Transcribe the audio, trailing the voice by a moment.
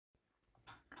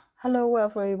Hello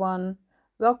everyone,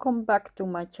 welcome back to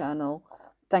my channel.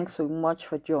 Thanks so much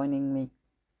for joining me.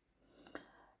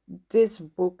 This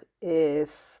book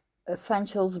is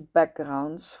Essentials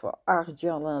Backgrounds for Art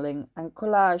Journaling and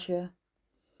Collage,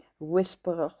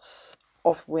 Whispers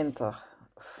of Winter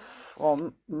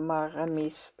from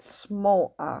Maremi's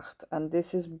Small Art, and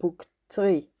this is book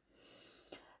 3.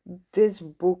 This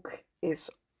book is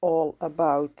all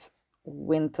about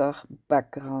winter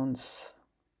backgrounds.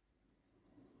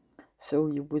 So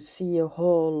you will see a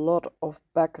whole lot of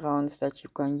backgrounds that you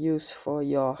can use for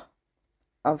your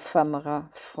ephemera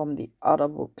from the other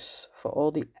books, for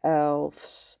all the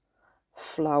elves,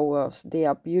 flowers. They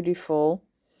are beautiful.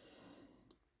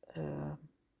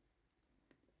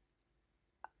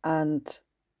 And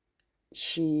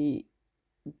she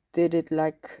did it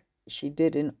like she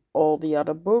did in all the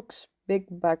other books. Big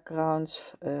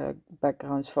backgrounds,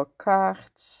 backgrounds for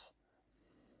cards,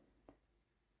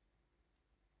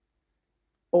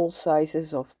 all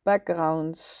sizes of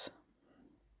backgrounds.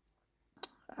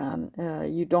 And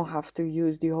you don't have to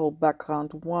use the whole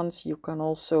background once. You can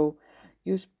also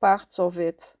use parts of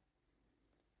it.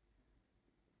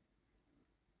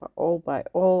 But all by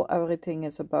all, everything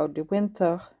is about the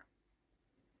winter.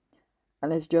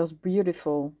 And it's just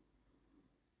beautiful.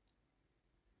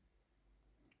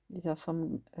 These are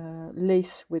some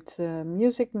lace with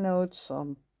music notes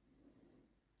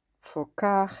for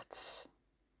cards.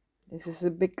 This is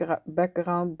a big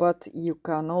background, but you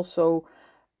can also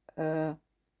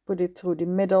put it through the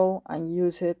middle and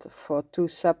use it for two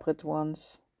separate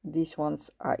ones. These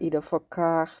ones are either for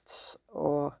cards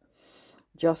or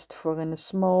just for in a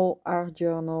small art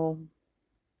journal.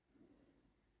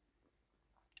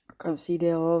 You can see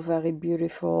they're all very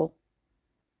beautiful.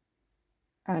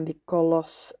 And the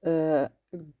colors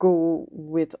go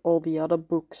with all the other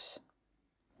books.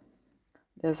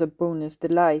 There's a bonus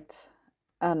delight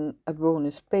and a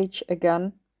bonus page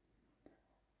again.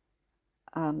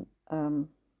 And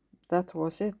that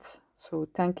was it. So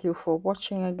thank you for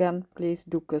watching again. Please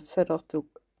do consider to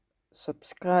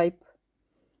subscribe,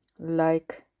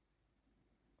 like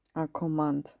and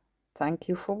comment. Thank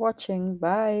you for watching.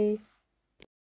 Bye.